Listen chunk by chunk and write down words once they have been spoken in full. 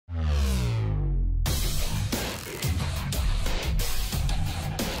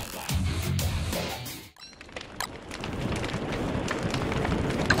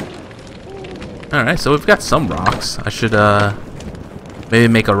Alright, so we've got some rocks. I should maybe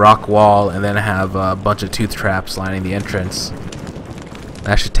make a rock wall and then have a bunch of tooth traps lining the entrance.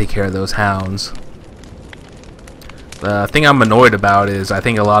 That should take care of those hounds. The thing I'm annoyed about is I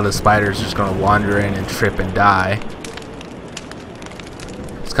think a lot of the spiders are just going to wander in and trip and die.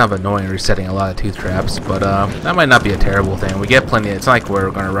 It's kind of annoying resetting a lot of tooth traps, but that might not be a terrible thing. We get plenty. It's not like we're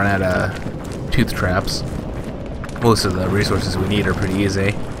going to run out of tooth traps. Most of the resources we need are pretty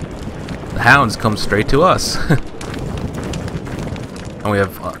easy. The hounds come straight to us. And we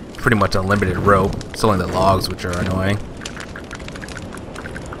have pretty much unlimited rope. It's only the logs which are annoying.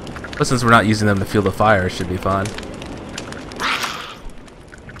 But since we're not using them to fuel the fire, it should be fun.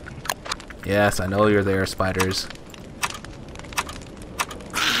 Yes, I know you're there, spiders.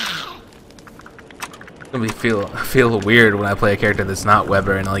 It's gonna feel weird when I play a character that's not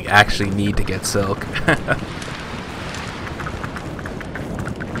Weber and like actually need to get silk.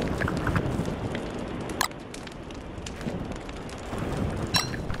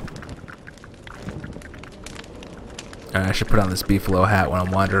 Alright, I should put on this beefalo hat when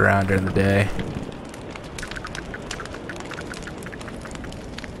I'm wandering around during the day.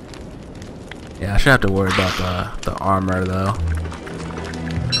 Yeah, I shouldn't have to worry about the armor though.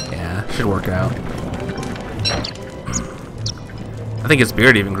 Yeah, should work out. I think his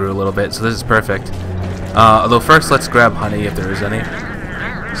beard even grew a little bit, so this is perfect. Although first, let's grab honey if there is any.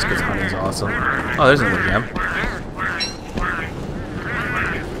 Just because honey's awesome. Oh, there's another gem.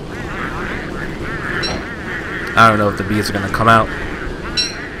 I don't know if the bees are gonna come out.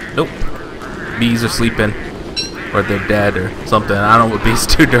 Nope. Bees are sleeping. Or they're dead or something. I don't know what bees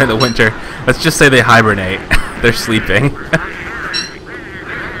do during the winter. Let's just say they hibernate. They're sleeping.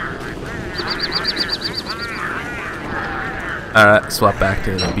 Alright, swap back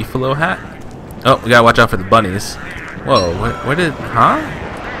to the beefalo hat. Oh, we gotta watch out for the bunnies. Whoa, where did... Huh?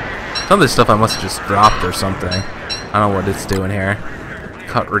 Some of this stuff I must have just dropped or something. I don't know what it's doing here.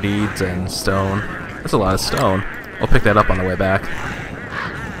 Cut reeds and stone. That's a lot of stone. We'll pick that up on the way back.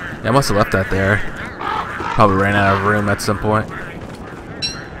 Yeah, I must have left that there. Probably ran out of room at some point.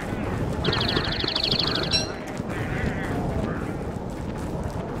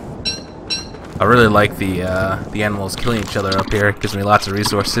 I really like the animals killing each other up here. It gives me lots of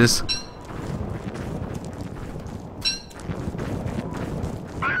resources.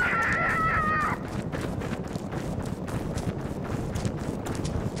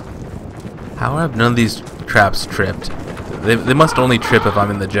 How have none of these traps tripped? They must only trip if I'm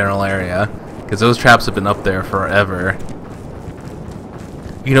in the general area, because those traps have been up there forever.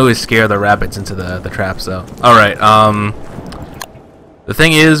 You can always scare the rabbits into the traps though. Alright, the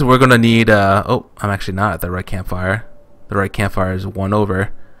thing is, we're gonna need oh, I'm actually not at the right campfire. The right campfire is one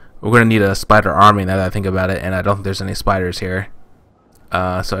over. We're gonna need a spider army now that I think about it, and I don't think there's any spiders here.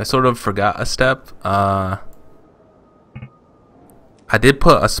 So I sort of forgot a step. I did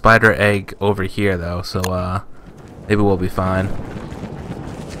put a spider egg over here though, so maybe we'll be fine.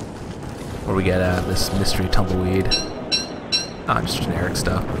 Where we get this mystery tumbleweed. Ah, just generic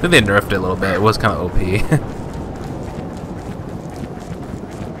stuff. I think they nerfed it a little bit. It was kind of OP.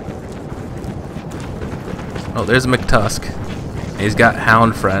 Oh, there's McTusk. He's got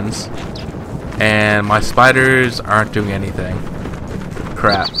hound friends. And my spiders aren't doing anything.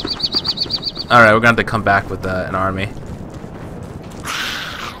 Crap. Alright, we're going to have to come back with an army.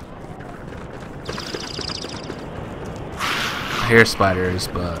 I hear spiders,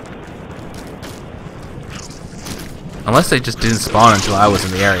 but... Unless they just didn't spawn until I was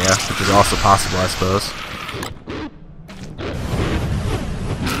in the area, which is also possible, I suppose.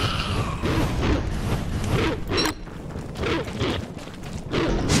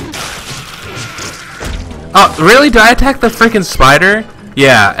 Oh, really? Did I attack the freaking spider?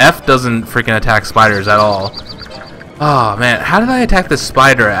 Yeah, F doesn't freaking attack spiders at all. Oh, man. How did I attack the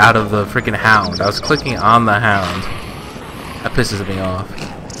spider out of the freaking hound? I was clicking on the hound. That pisses me off.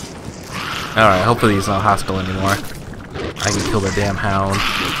 Alright, hopefully he's not hostile anymore. I can kill the damn hound.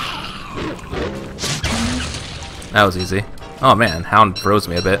 That was easy. Oh, man. Hound froze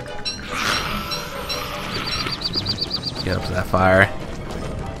me a bit. Get up to that fire.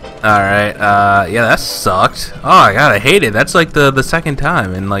 Alright, yeah, that sucked. Oh, my god, I hate it. That's like the second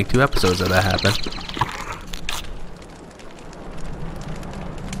time in like 2 episodes that happened.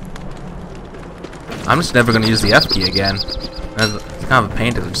 I'm just never going to use the F key again. It's kind of a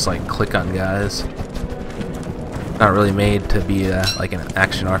pain to just like click on guys. Not really made to be like an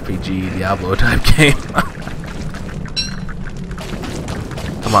action RPG Diablo type game.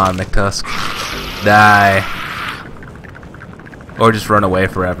 Come on, McTusk. Die. Or just run away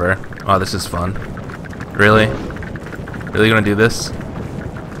forever. Oh, this is fun. Really? Really gonna do this?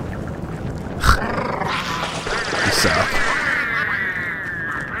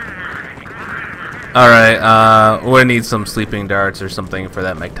 Alright, we're gonna need some sleeping darts or something for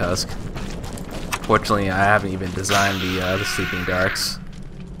that McTusk. Fortunately, I haven't even designed the sleeping darts.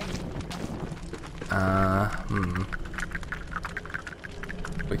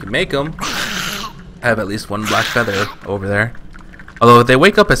 We can make them. I have at least one black feather over there. Although they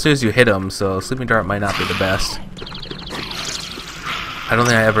wake up as soon as you hit them, so sleeping dart might not be the best. I don't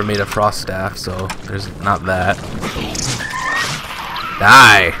think I ever made a frost staff, so there's not that.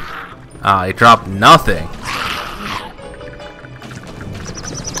 Die! Ah, he dropped nothing.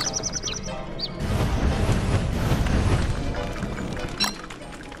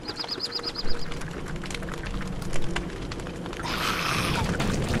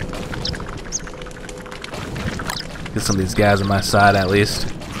 Get some of these guys on my side at least.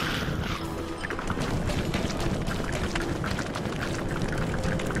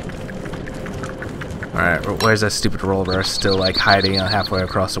 Alright, where's that stupid roller? Still like hiding halfway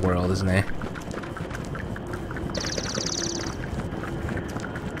across the world, isn't he?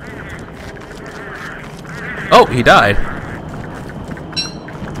 Oh, he died.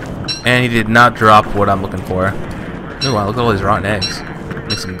 And he did not drop what I'm looking for. Ooh, wow, look at all these rotten eggs.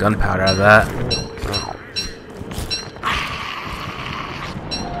 Make some gunpowder out of that.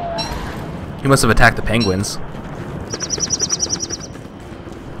 He must have attacked the penguins.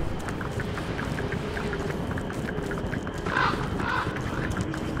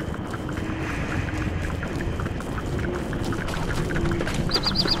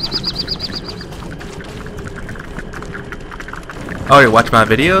 Oh, you watch my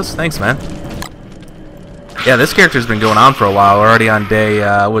videos? Thanks, man. Yeah, this character's been going on for a while. We're already on day,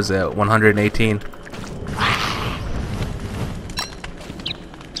 what was it, 118.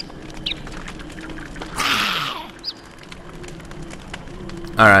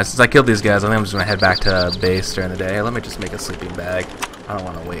 Alright, since I killed these guys, I think I'm just going to head back to base during the day. Let me just make a sleeping bag. I don't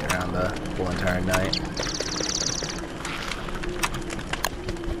want to wait around the whole entire night.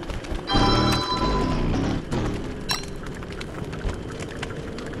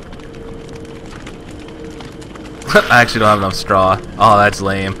 I actually don't have enough straw. Oh, that's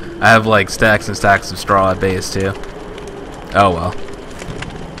lame. I have like stacks and stacks of straw at base too. Oh well.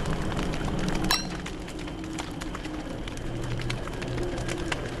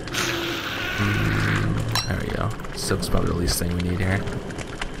 There we go. Silk's probably the least thing we need here.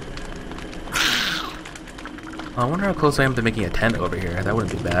 Oh, I wonder how close I am to making a tent over here. That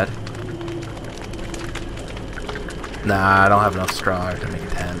wouldn't be bad. Nah, I don't have enough straw to make a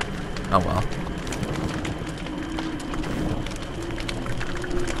tent. Oh well.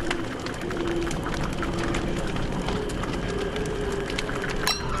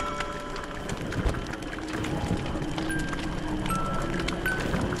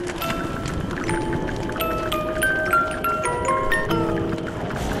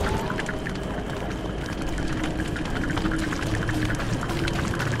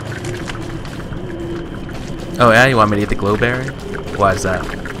 Oh yeah, you want me to eat the glowberry? Why is that?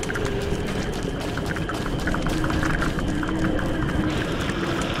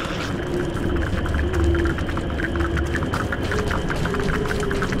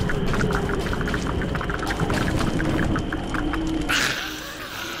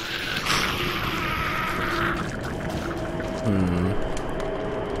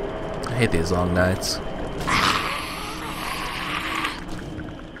 I hate these long nights.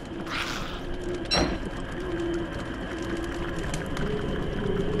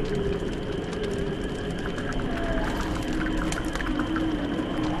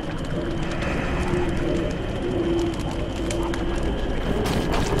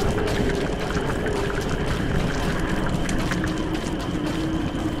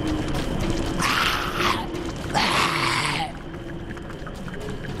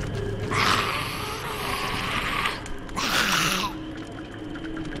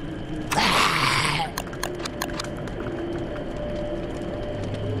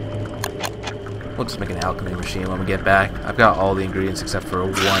 We'll just make an alchemy machine when we get back. I've got all the ingredients except for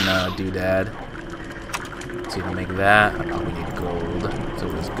one doodad. So to make that, I probably need gold. So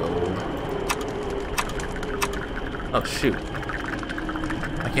it is gold. Oh shoot.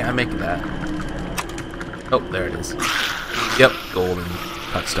 Why can't I make that? Oh, there it is. Yep, gold and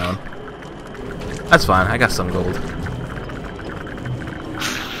cut stone. That's fine, I got some gold.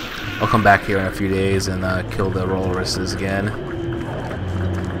 I'll come back here in a few days and kill the walruses again.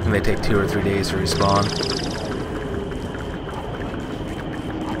 They take 2 or 3 days to respawn.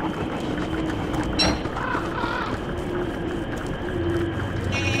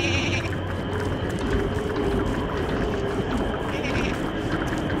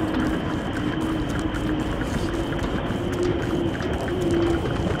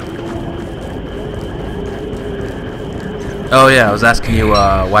 Oh yeah, I was asking you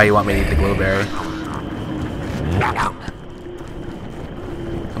why you want me to eat the glowberry.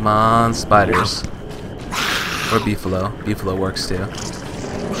 Come on, spiders. Or beefalo. Beefalo works too.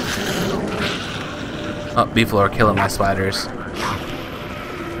 Oh, beefalo are killing my spiders.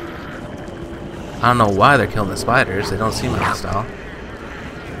 I don't know why they're killing the spiders. They don't seem hostile.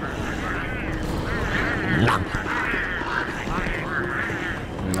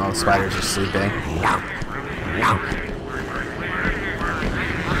 And all the spiders are sleeping.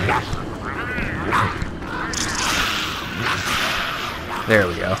 There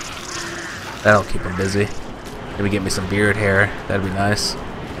we go. That'll keep them busy. Maybe get me some beard hair. That'd be nice.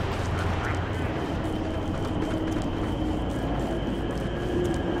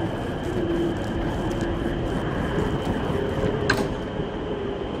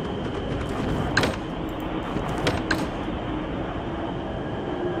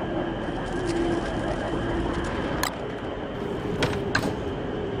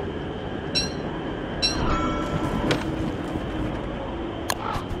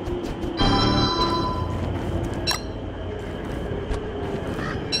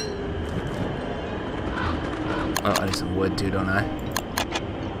 Oh, I need some wood too, don't I?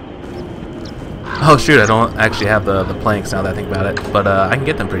 Oh shoot, I don't actually have the planks now that I think about it, but I can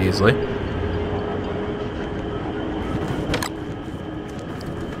get them pretty easily.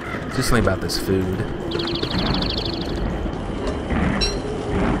 Just something about this food.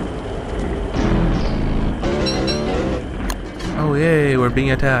 Oh yay, we're being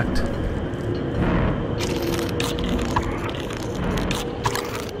attacked.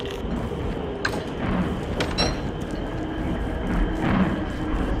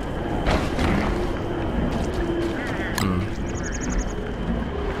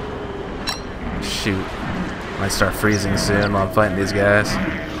 Shoot. Might start freezing soon while I'm fighting these guys.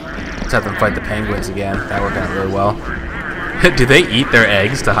 Let's have them fight the penguins again. That worked out really well. Do they eat their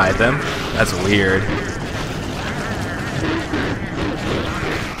eggs to hide them? That's weird.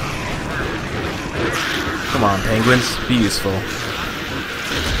 Come on, penguins. Be useful.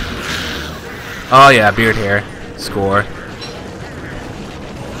 Oh yeah, beard hair. Score.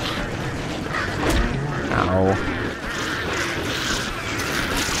 Ow.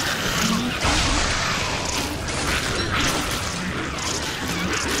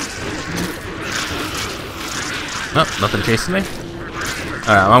 Oh, nothing chasing me? Alright,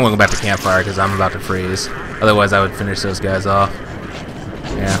 I'm gonna go back to campfire because I'm about to freeze. Otherwise I would finish those guys off.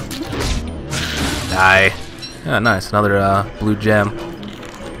 Yeah. Die. Oh, nice. Another blue gem.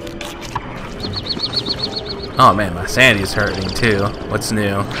 Oh man, my sanity's hurting too. What's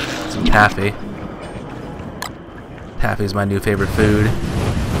new? Some taffy. Taffy's my new favorite food.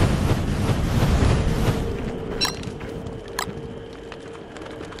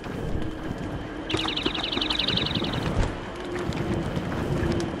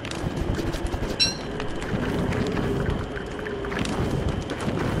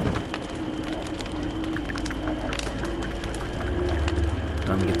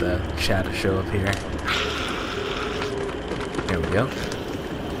 Let me get the chat to show up here. There we go.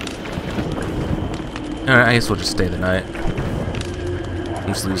 Alright, I guess we'll just stay the night. I'm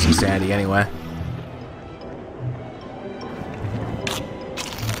just losing sanity anyway.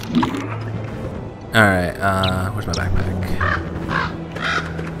 Alright, where's my backpack?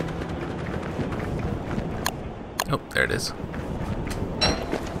 Oh, there it is.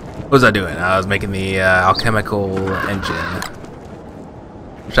 What was I doing? I was making the alchemical engine.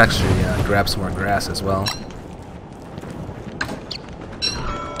 Which actually grab some more grass as well.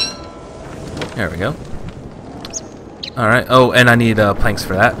 There we go. Alright, oh, and I need planks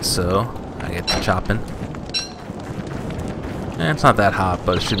for that, so I get to chopping. It's not that hot,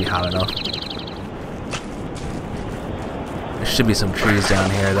 but it should be hot enough. There should be some trees down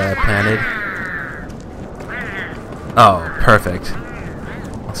here that I planted. Oh, perfect.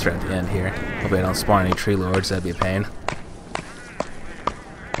 I'll start at the end here. Hopefully I don't spawn any tree lords, that'd be a pain.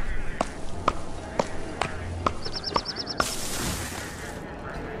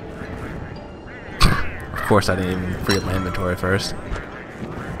 Of course I didn't even free up my inventory first.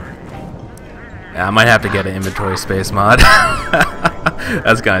 Yeah, I might have to get an inventory space mod.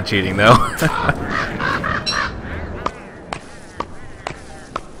 That's kind of cheating though.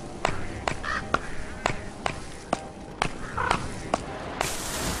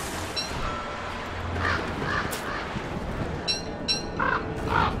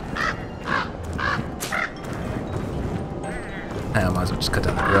 I might as well just cut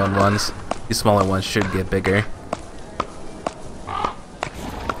down the grown ones. These smaller ones should get bigger.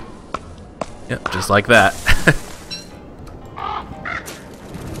 Yep, just like that.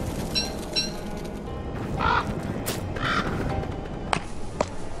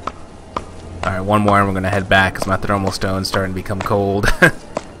 Alright, one more and we're gonna head back because my thermal stone's starting to become cold.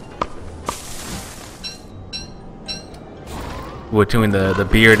 Between the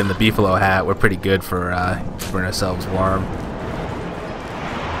beard and the beefalo hat, we're pretty good for keeping ourselves warm.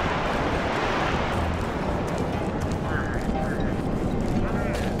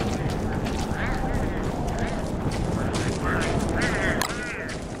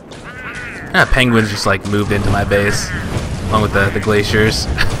 Penguins just like moved into my base along with the glaciers.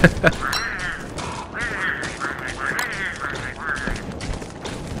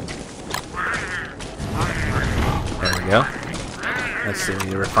 There we go. Let's see, we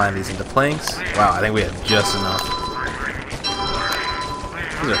need to refine these into planks. Wow, I think we have just enough.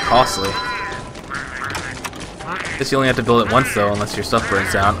 These are costly. Guess you only have to build it once though, unless your stuff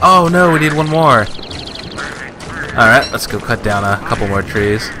burns down. Oh no, we need one more. Alright, let's go cut down a couple more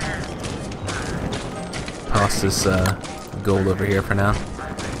trees. Toss this gold over here for now.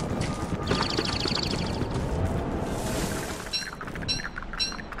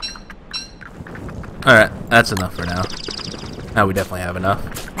 Alright, that's enough for now. Now we definitely have enough.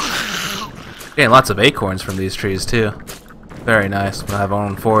 Getting lots of acorns from these trees too. Very nice. We'll have our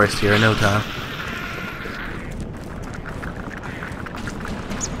own forest here in no time.